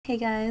Hey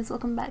guys,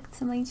 welcome back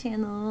to my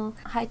channel.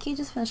 Heike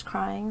just finished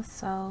crying,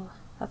 so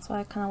that's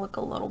why I kind of look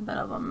a little bit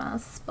of a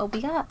mess. But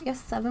we got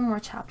 7 more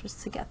chapters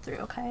to get through,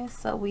 okay?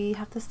 So we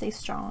have to stay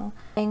strong.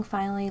 Aang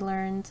finally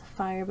learned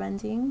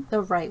firebending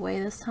the right way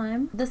this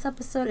time. This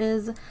episode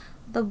is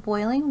The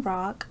Boiling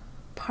Rock,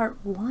 Part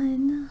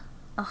 1.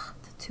 Ugh,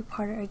 the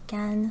two-parter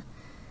again.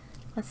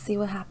 Let's see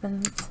what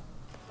happens.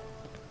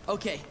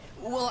 Okay,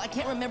 well, I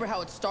can't remember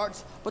how it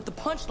starts, but the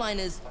punchline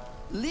is,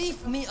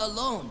 "Leave me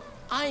alone.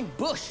 I'm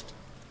bushed."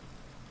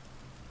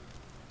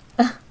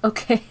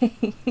 Okay.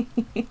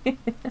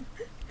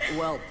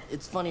 Well,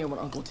 it's funnier when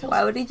Uncle tells.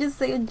 Why would he just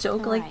say a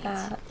joke like Right.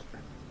 that?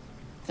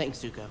 Thanks,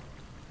 Zuko.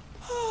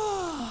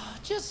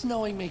 Just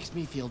knowing makes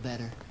me feel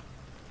better.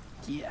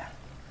 Yeah,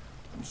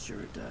 I'm sure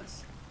it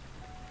does.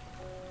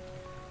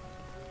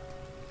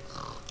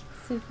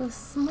 Super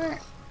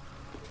smart.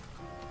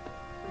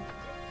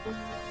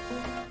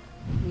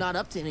 Not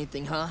up to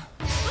anything, huh?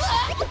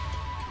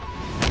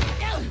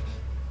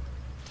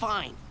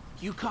 Fine,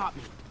 you caught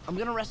me. I'm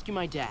gonna rescue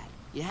my dad.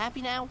 You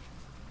happy now?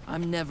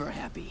 I'm never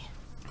happy.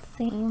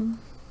 Same.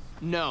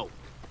 No.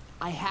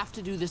 I have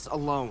to do this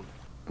alone.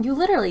 You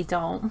literally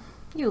don't.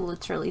 You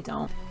literally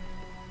don't.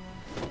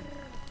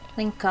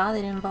 Thank God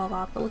they didn't involve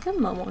Appa. Look at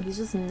Momo. He's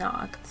just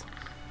knocked.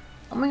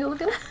 Oh my God,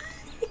 look at him.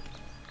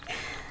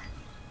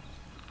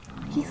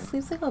 He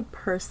sleeps like a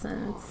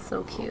person. It's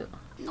so cute.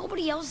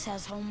 Nobody else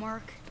has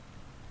homework.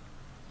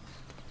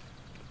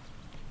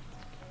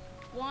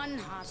 1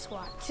 hot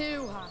squat,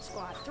 2 hot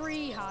squat,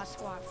 3 hot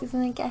squat. He's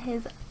gonna get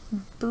his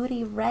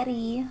booty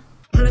ready.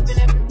 Oh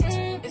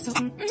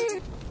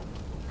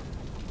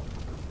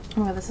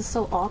my God, this is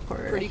so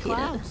awkward. Pretty I hate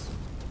clouds.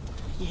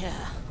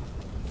 Yeah,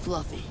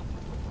 fluffy. it.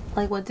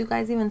 Like, what do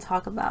guys even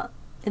talk about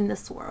in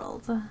this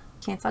world?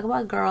 Can't talk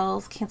about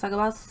girls, can't talk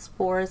about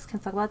sports,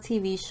 can't talk about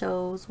TV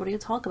shows. What do you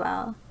talk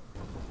about?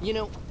 You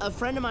know, a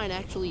friend of mine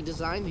actually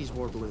designed these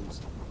war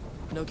balloons.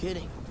 No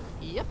kidding.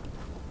 Yep.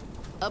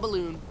 A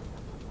balloon.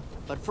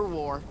 But for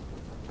war.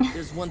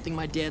 There's one thing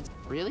my dad's.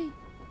 Really?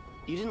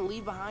 You didn't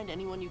leave behind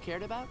anyone you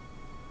cared about?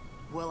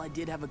 Well, I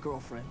did have a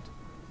girlfriend.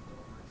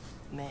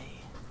 May.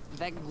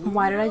 That glue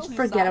Why did I girl who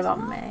forget sized about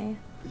them? May?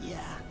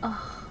 Yeah.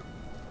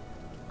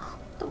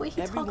 The way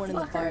he Everyone talks in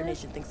the about Fire her.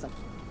 Nation thinks I'm.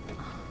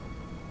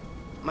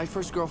 My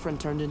first girlfriend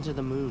turned into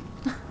the moon.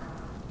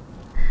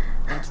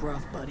 That's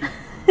rough, buddy.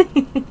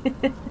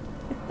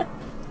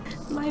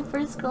 My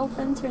first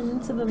girlfriend turned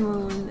into the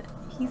moon.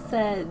 He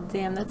said,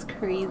 damn, that's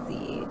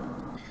crazy.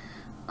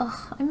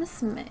 Ugh, I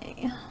miss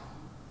May.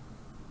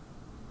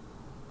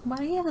 Why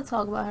do you have to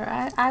talk about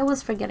her? I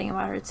was forgetting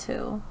about her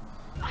too.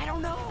 I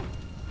don't know.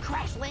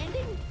 Crash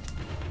landing?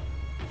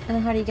 And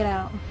then how do you get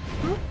out?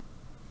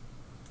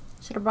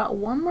 Should have brought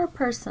one more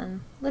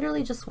person.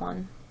 Literally just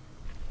one.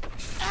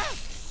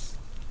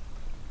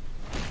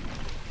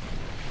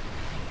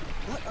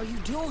 What are you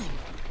doing?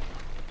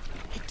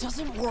 It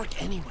doesn't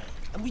work anyway,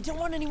 and we don't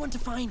want anyone to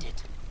find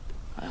it.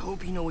 I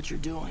hope you know what you're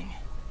doing.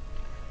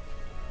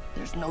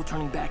 There's no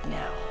turning back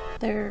now.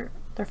 They're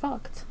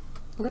fucked.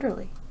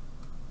 Literally.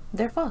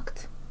 They're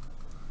fucked.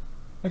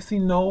 I see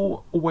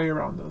no way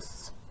around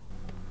this.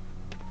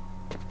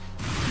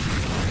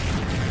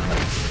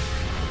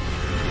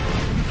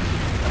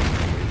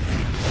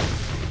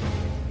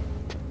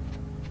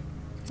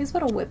 He's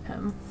about to whip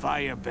him.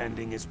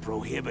 Firebending is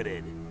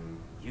prohibited.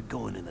 You're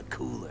going in the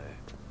cooler.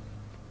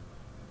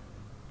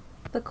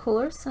 The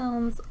cooler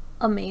sounds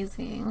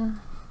amazing.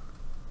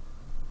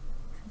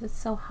 It's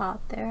so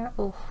hot there.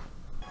 Oh.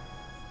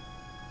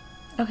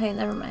 Okay,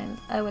 never mind.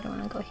 I wouldn't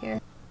want to go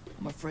here.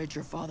 I'm afraid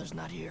your father's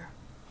not here.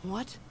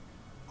 What?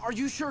 Are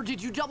you sure?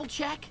 Did you double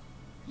check?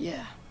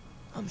 Yeah,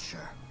 I'm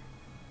sure.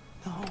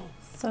 No.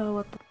 So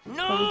what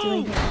No! are we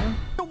doing here?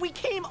 We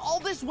came all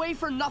this way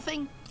for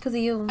nothing? Because of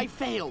you. I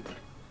failed.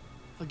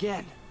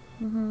 Again.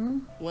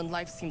 When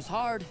life seems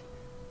hard,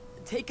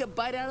 take a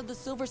bite out of the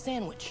silver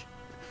sandwich.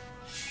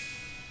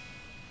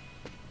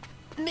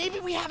 Maybe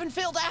we haven't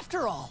failed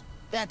after all.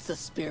 That's the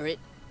spirit.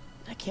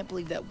 I can't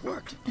believe that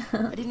worked.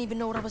 I didn't even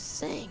know what I was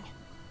saying.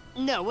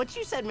 No, what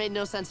you said made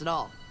no sense at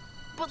all.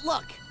 But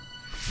look,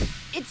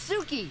 it's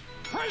Suki.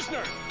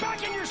 Prisoner,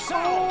 back in your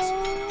cells!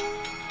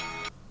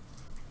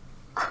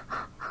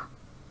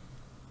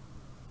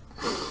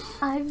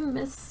 I've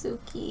missed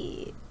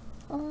Suki.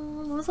 Oh,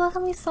 when was the last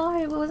time we saw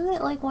her? Wasn't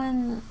it like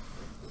when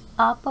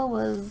Appa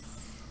was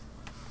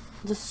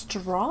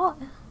distraught?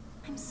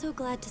 I'm so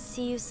glad to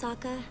see you,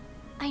 Sokka.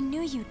 I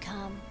knew you'd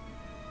come.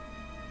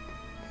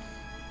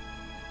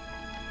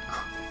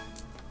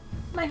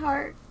 My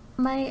heart.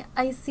 My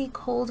icy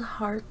cold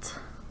heart.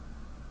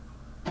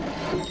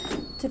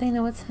 Do they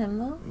know it's him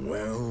though?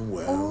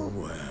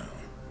 Well.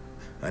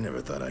 I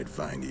never thought I'd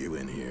find you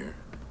in here,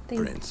 They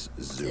Prince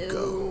Zuko.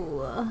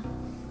 do.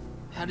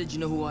 How did you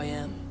know who I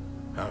am?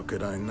 How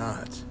could I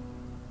not?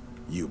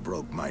 You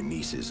broke my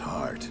niece's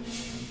heart.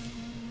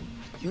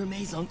 You're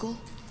May's uncle?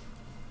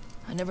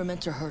 I never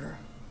meant to hurt her.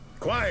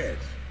 Quiet!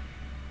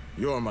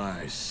 You're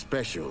my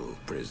special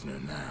prisoner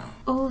now.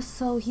 Oh,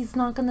 so he's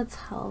not gonna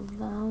tell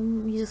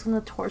them. He's just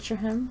gonna torture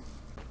him.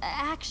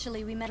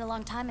 Actually, we met a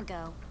long time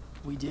ago.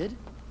 We did?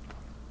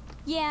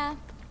 Yeah,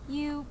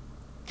 you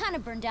kind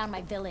of burned down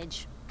my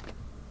village.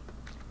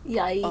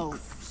 Yikes. Oh,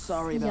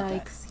 sorry about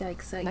that.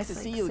 Yikes. Nice to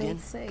see you again.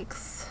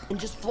 Yikes. And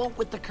just float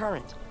with the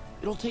current.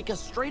 It'll take us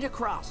straight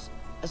across.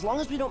 As long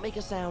as we don't make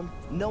a sound,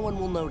 no one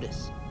will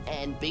notice.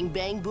 And bing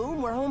bang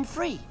boom, we're home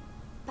free.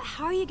 But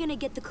how are you gonna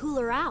get the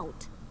cooler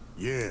out?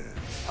 Yeah.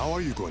 How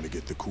are you going to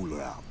get the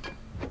cooler out?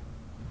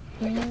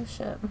 Oh,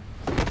 shit.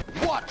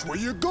 Watch where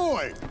you're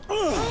going!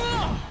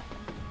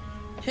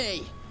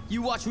 Hey,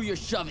 you watch who you're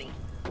shoving.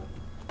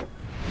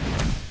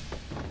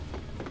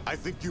 I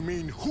think you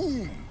mean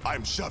whom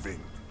I'm shoving.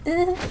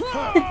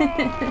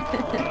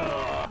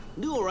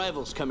 New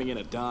arrivals coming in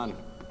at dawn.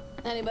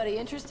 Anybody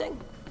interesting?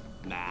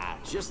 Nah,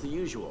 just the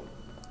usual.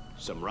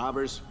 Some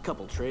robbers,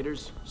 couple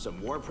traders,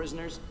 some war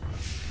prisoners.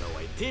 Though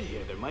I did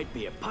hear there might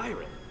be a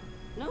pirate.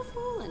 No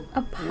fooling.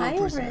 A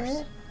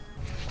pirate?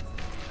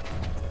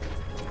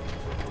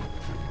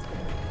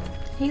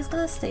 He's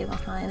gonna stay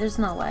behind. There's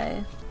no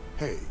way.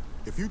 Hey,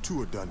 if you two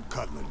are done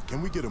cuddling,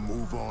 can we get a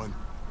move on?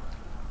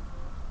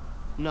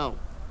 No,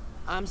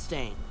 I'm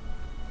staying.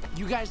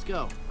 You guys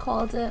go.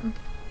 Called it.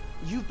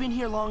 You've been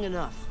here long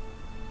enough.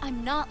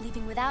 I'm not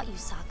leaving without you,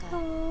 Sokka.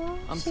 Aww,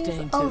 I'm she's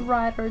staying a too.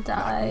 ride or Not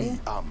die. me,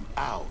 I'm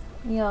out.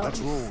 Yo, Let's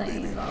roll,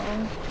 insane baby.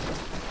 though.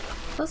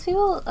 Those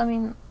people, I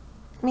mean,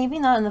 maybe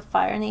not in the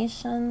Fire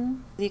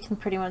Nation. You can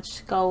pretty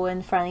much go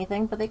in for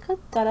anything, but they could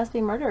deadass be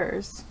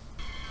murderers.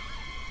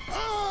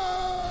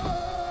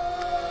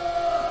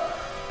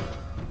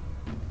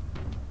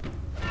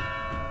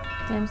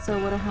 Damn, so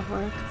it wouldn't have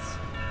worked.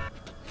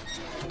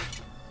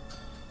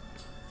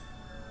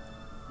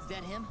 Is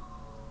that him?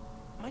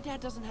 My dad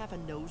doesn't have a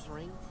nose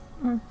ring.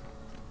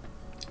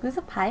 Who's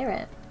a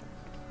pirate?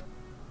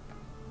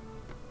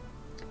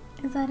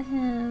 Is that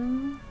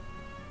him?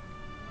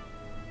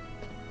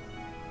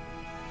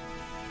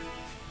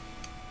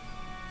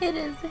 It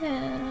is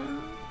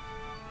him.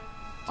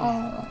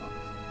 Oh.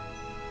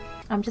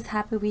 I'm just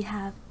happy we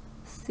have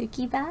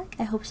Suki back.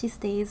 I hope she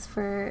stays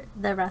for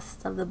the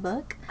rest of the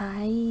book.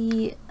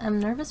 I am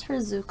nervous for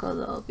Zuko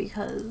though,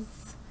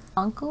 because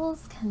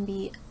uncles can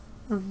be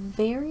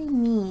very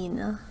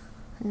mean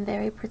and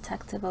very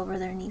protective over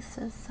their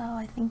nieces, so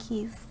I think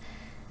he's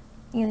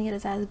gonna get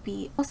his ass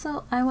beat.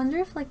 Also, I wonder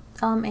if like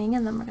Aang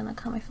and them are gonna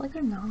come. I feel like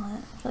they're not.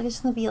 I feel like it's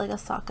just gonna be like a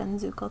Sokka and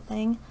Zuko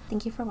thing.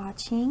 Thank you for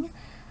watching,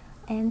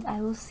 and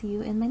I will see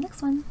you in my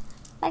next one.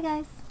 Bye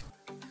guys.